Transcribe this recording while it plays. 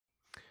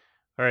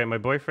All right, my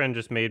boyfriend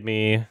just made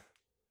me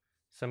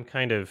some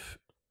kind of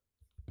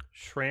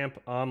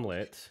shrimp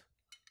omelet.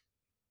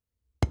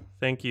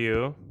 Thank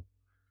you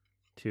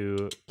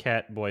to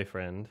cat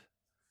boyfriend.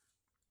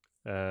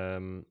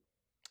 And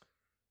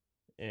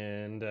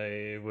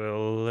I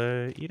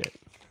will eat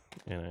it.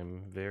 And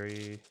I'm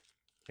very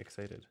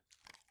excited.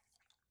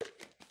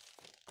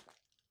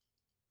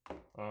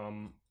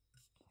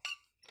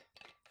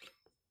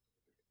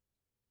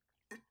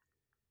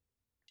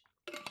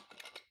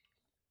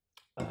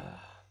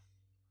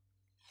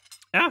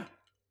 Ah!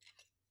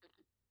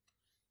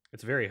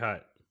 It's very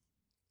hot.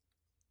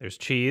 There's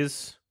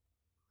cheese.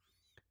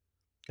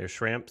 There's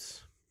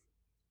shrimps.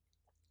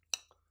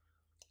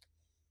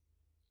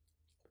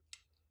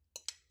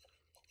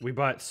 We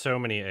bought so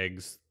many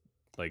eggs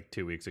like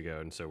 2 weeks ago,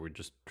 and so we're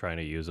just trying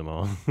to use them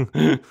all.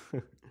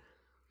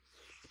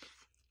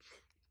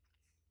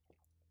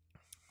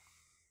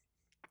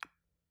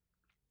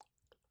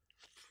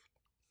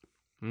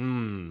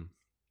 Mmm.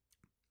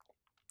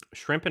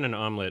 Shrimp in an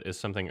omelet is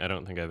something I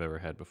don't think I've ever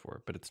had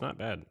before, but it's not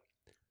bad.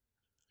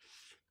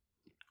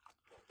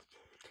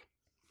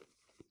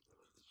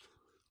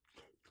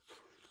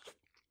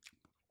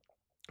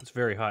 It's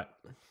very hot.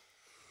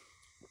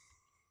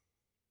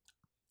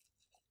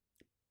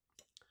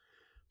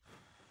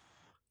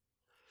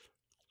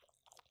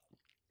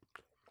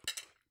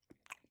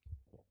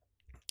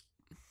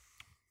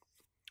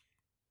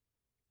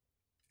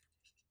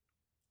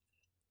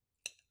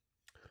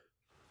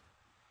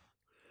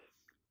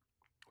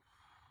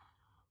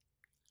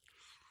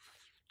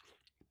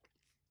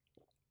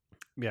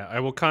 Yeah,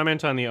 I will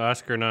comment on the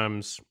Oscar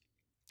noms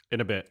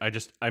in a bit.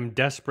 I'm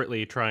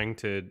desperately trying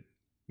to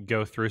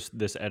go through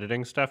this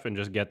editing stuff and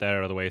just get that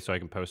out of the way so I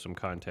can post some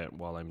content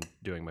while I'm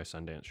doing my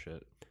Sundance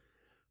shit.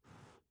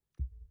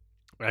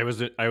 I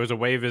was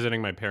away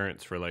visiting my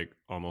parents for like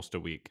almost a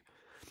week,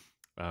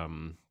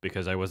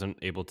 because I wasn't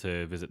able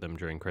to visit them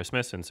during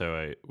Christmas, and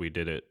so we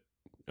did it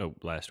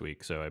last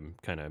week. So I'm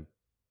kind of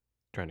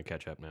trying to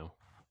catch up now.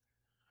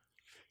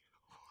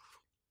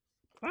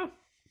 Oh.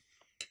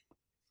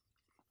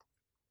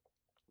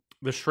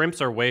 The shrimps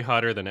are way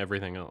hotter than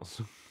everything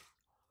else.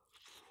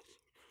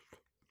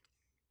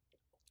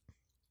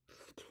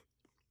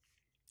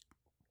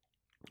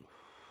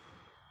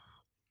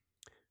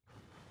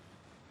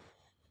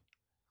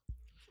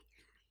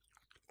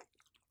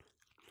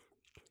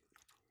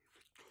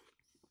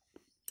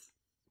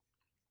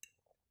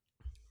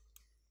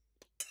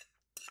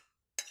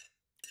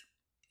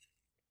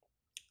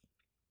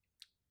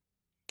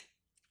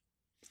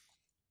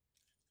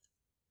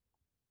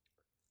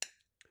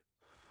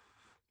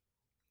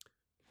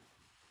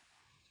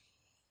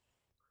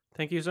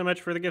 Thank you so much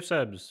for the gift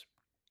subs,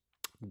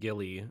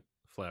 Gilly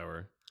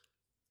Flower.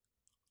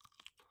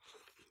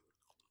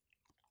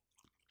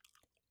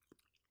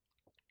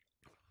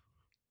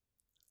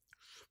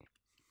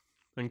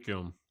 Thank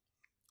you.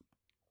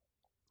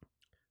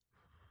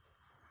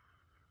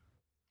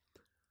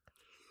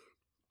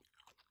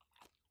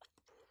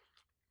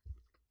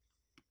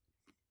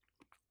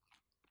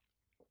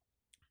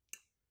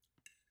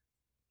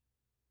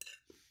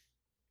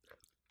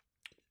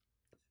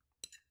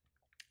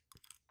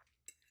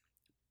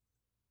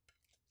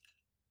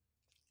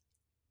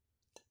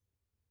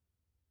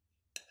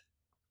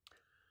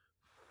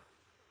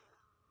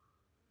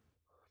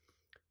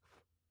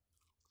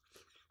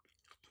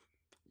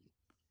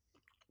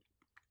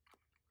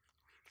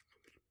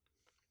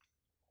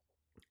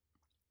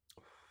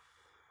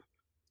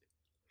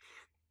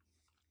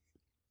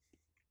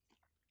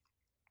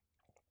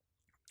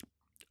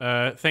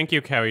 Thank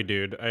you, Cowie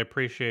Dude. I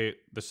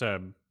appreciate the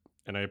sub,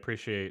 and I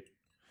appreciate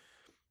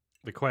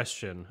the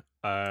question.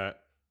 I'm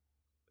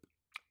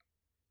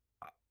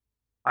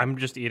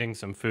just eating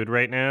some food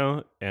right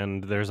now,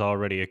 and there's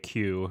already a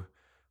queue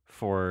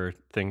for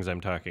things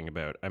I'm talking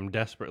about. I'm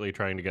desperately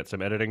trying to get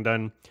some editing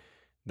done.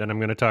 Then I'm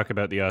going to talk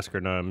about the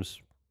Oscar noms.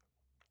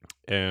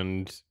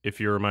 And if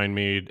you remind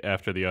me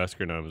after the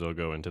Oscar noms, I'll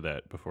go into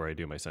that before I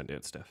do my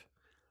Sundance stuff.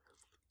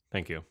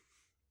 Thank you.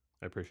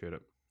 I appreciate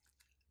it.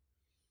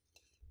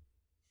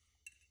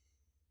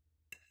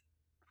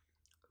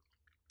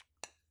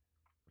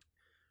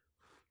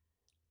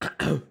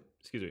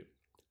 Excuse me.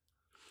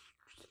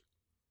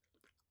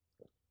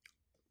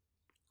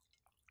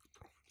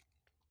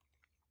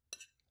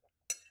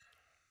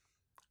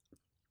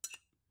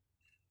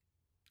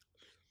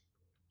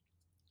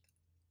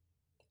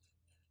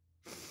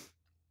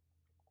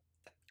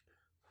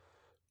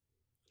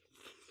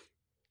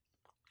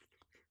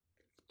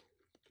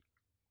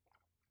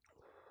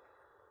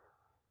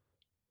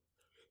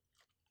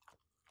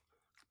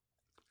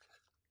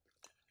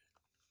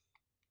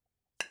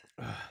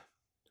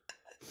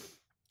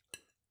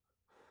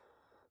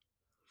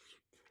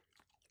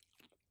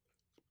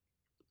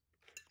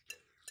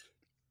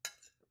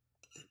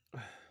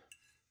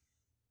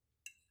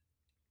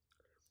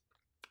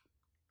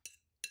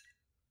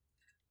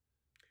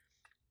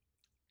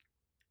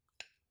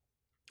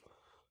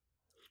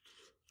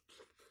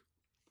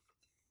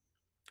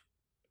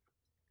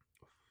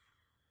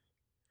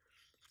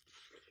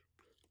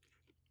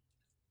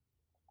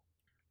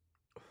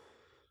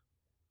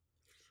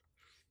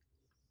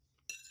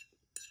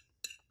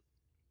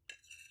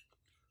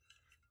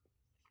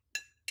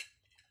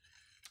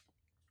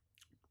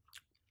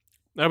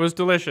 That was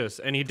delicious,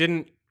 and he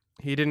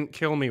didn't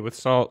kill me with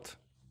salt.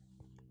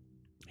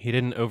 He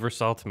didn't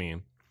oversalt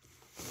me.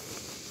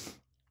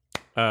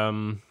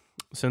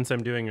 Since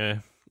I'm doing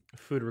a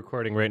food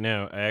recording right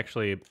now,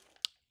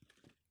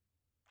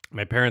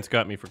 my parents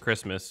got me for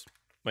Christmas.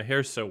 My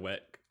hair's so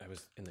wet. I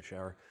was in the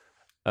shower.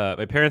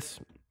 My parents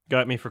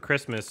got me for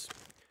Christmas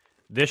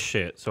this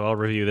shit, so I'll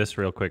review this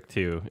real quick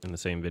too in the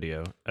same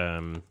video.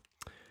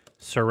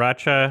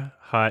 Sriracha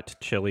hot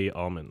chili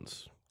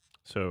almonds.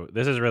 So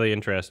this is really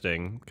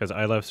interesting because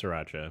I love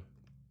sriracha.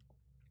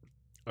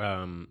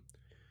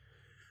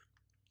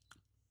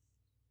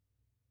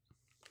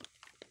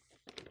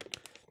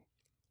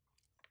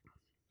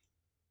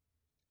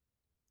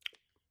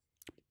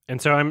 And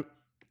so I'm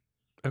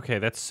okay.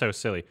 That's so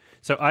silly.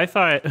 So I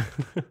thought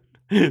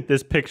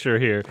this picture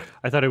here,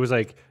 I thought it was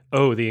like,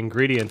 oh, the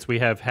ingredients, we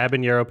have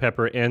habanero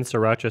pepper and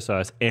sriracha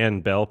sauce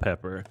and bell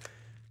pepper.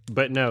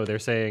 But no, they're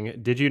saying,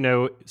 did you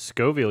know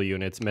Scoville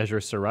units measure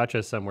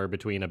sriracha somewhere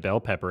between a bell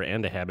pepper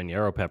and a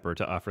habanero pepper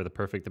to offer the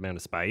perfect amount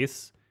of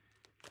spice?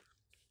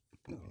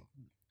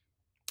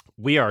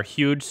 We are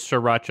huge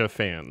sriracha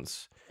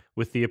fans.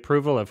 With the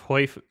approval of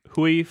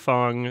Hui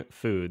Fong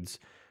Foods,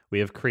 we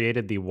have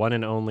created the one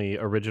and only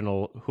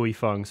original Hui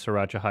Fong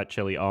Sriracha Hot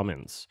Chili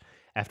Almonds.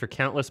 After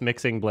countless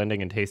mixing,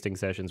 blending, and tasting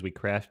sessions, we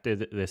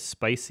crafted this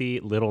spicy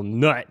little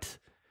nut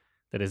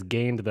that has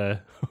gained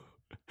the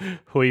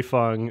Hui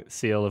Fong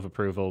seal of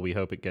approval. We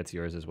hope it gets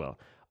yours as well.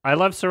 I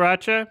love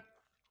sriracha.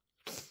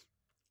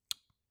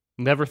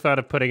 Never thought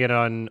of putting it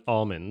on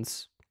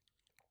almonds.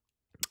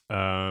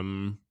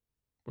 We're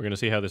going to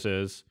see how this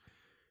is.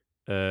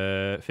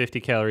 50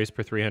 calories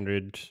per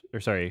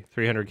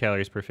 300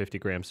 calories per 50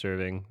 gram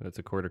serving. That's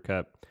a quarter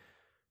cup.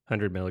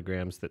 100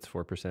 milligrams, that's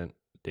 4%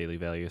 daily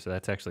value. So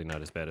that's actually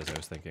not as bad as I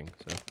was thinking.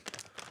 So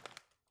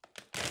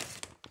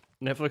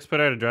Netflix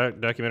put out a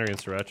documentary on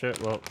sriracha.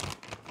 Well,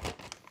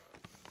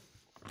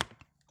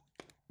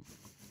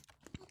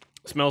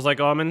 smells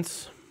like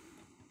almonds.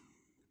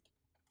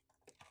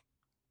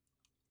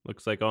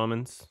 Looks like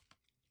almonds.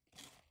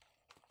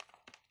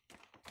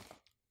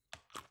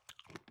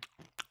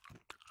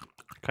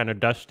 Kind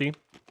of dusty.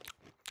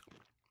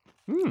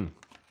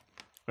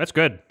 That's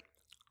good.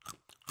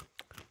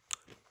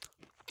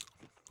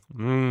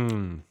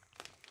 All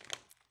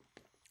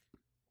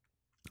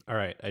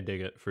right, I dig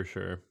it for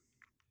sure.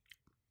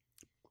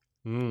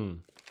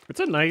 It's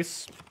a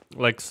nice,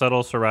 like,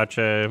 subtle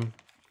sriracha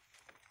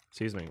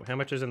seasoning. How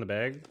much is in the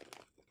bag?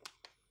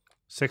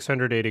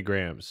 680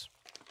 grams.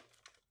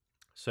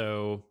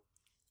 So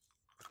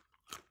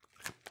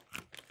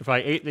if I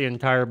ate the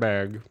entire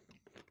bag,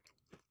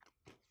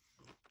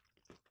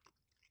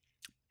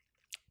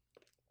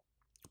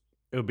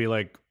 it would be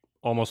like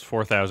almost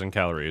 4,000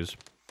 calories.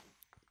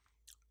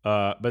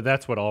 But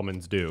that's what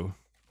almonds do.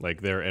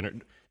 Like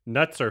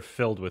nuts are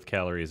filled with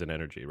calories and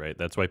energy, right?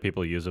 That's why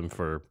people use them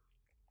for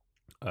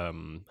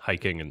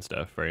hiking and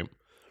stuff, right?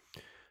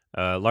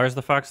 Lars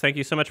the Fox, thank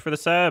you so much for the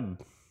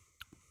sub.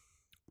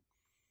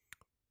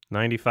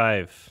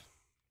 95.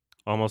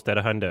 Almost at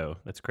a hundo.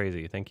 That's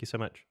crazy. Thank you so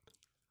much.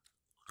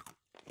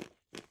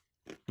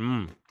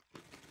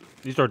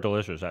 These are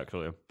delicious,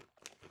 actually.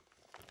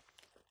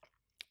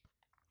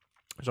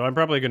 So I'm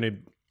probably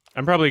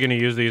gonna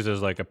use these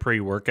as like a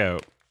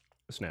pre-workout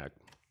snack.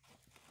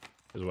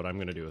 Is what I'm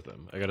gonna do with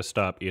them. I gotta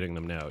stop eating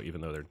them now,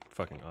 even though they're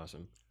fucking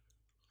awesome.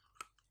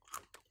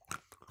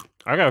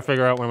 I gotta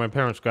figure out where my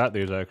parents got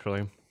these,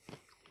 actually.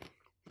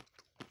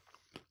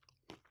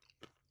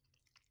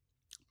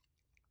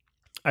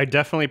 I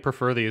definitely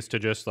prefer these to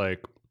just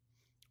like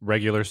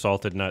regular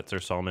salted nuts or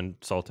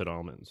salted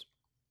almonds.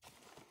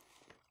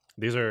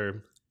 These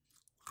are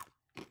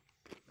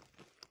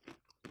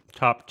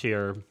top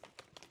tier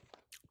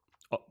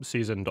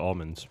seasoned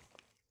almonds.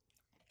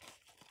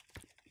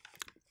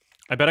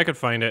 I bet I could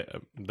find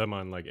them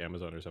on like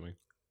Amazon or something.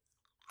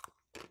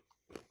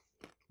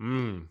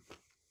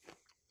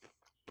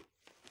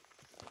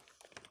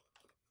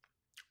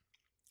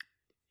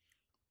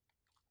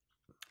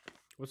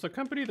 What's the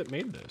company that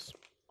made this?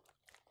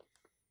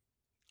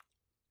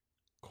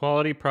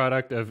 Quality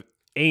product of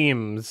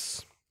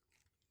Ames.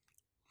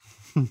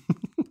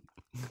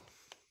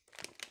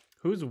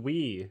 Who's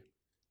we?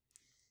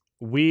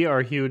 We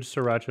are huge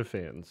sriracha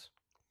fans.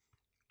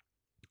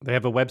 They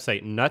have a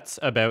website,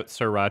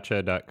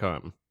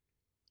 nutsaboutsriracha.com.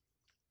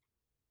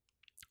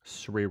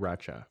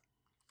 Sriracha.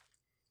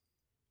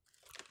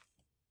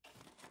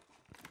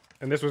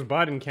 And this was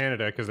bought in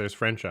Canada because there's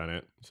French on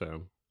it,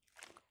 so.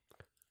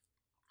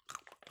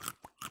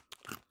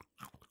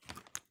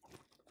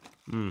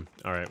 All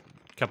right.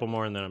 Couple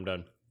more and then I'm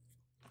done.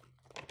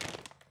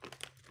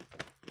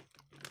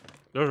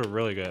 Those are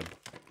really good.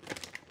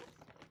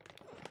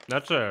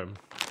 That's a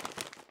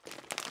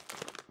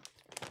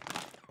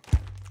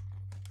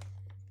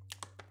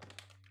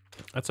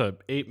That's a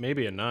 8,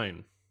 maybe a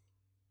 9.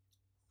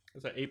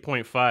 That's a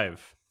 8.5.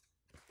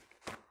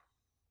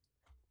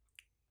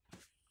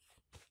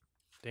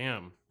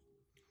 Damn.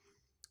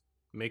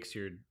 Makes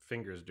your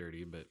fingers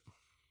dirty, but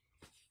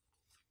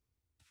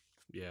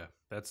yeah,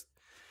 that's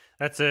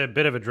That's a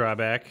bit of a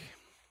drawback.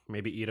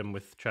 Maybe eat them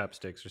with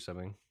chopsticks or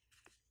something.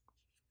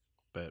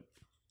 But,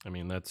 I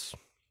mean, that's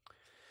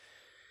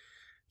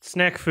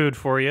snack food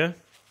for you.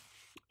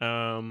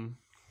 I'm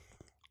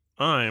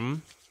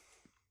going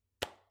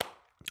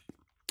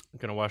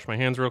to wash my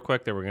hands real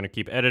quick. Then we're going to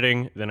keep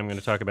editing. Then I'm going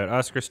to talk about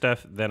Oscar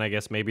stuff. Then I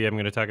guess maybe I'm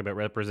going to talk about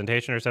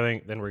representation or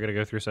something. Then we're going to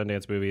go through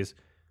Sundance movies.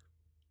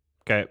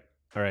 Okay.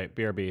 All right.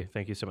 BRB.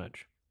 Thank you so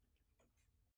much.